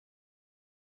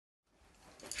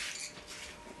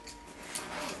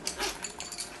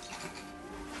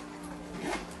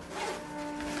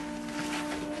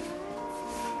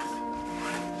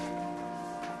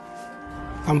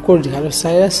I'm called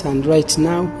Kato, and right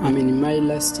now I'm in my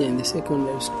last year in the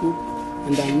secondary school,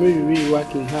 and I'm really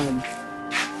working hard.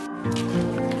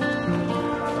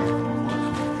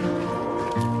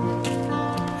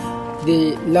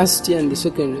 The last year in the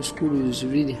secondary school was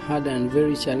really hard and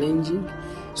very challenging,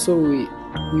 so we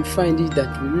find it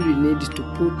that we really need to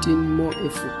put in more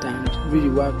effort and really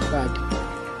work hard.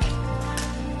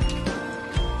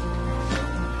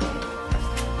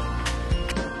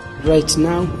 Right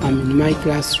now I'm in my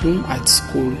classroom at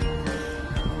school.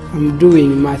 I'm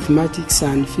doing mathematics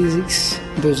and physics.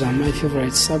 Those are my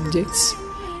favorite subjects,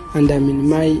 and I'm in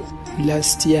my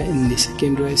last year in the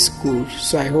secondary school,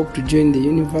 so I hope to join the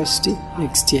university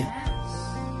next year.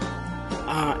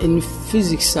 In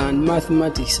physics and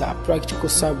mathematics are practical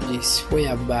subjects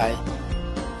whereby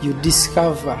you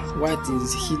discover what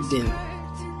is hidden.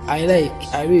 I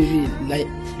really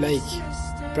like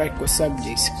practical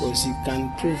subjects because you can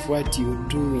prove what you're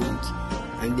doing,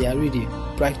 and they are really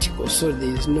practical, so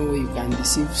there is no way you can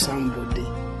deceive somebody.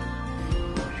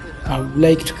 I would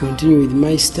like to continue with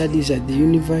my studies at the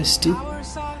university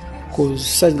because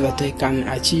such that I can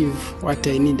achieve what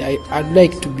I need. I'd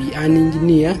like to be an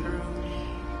engineer,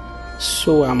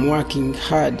 so I'm working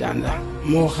hard and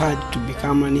more hard to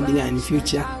become an engineer in the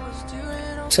future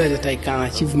so that I can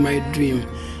achieve my dream,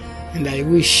 and I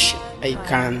wish I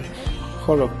can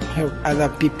help other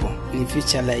people in the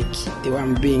future like the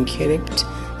one being helped,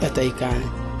 that I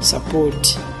can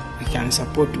support. We can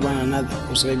support one another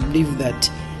because I believe that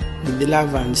with the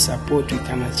love and support we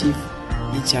can achieve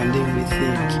each and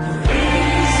everything.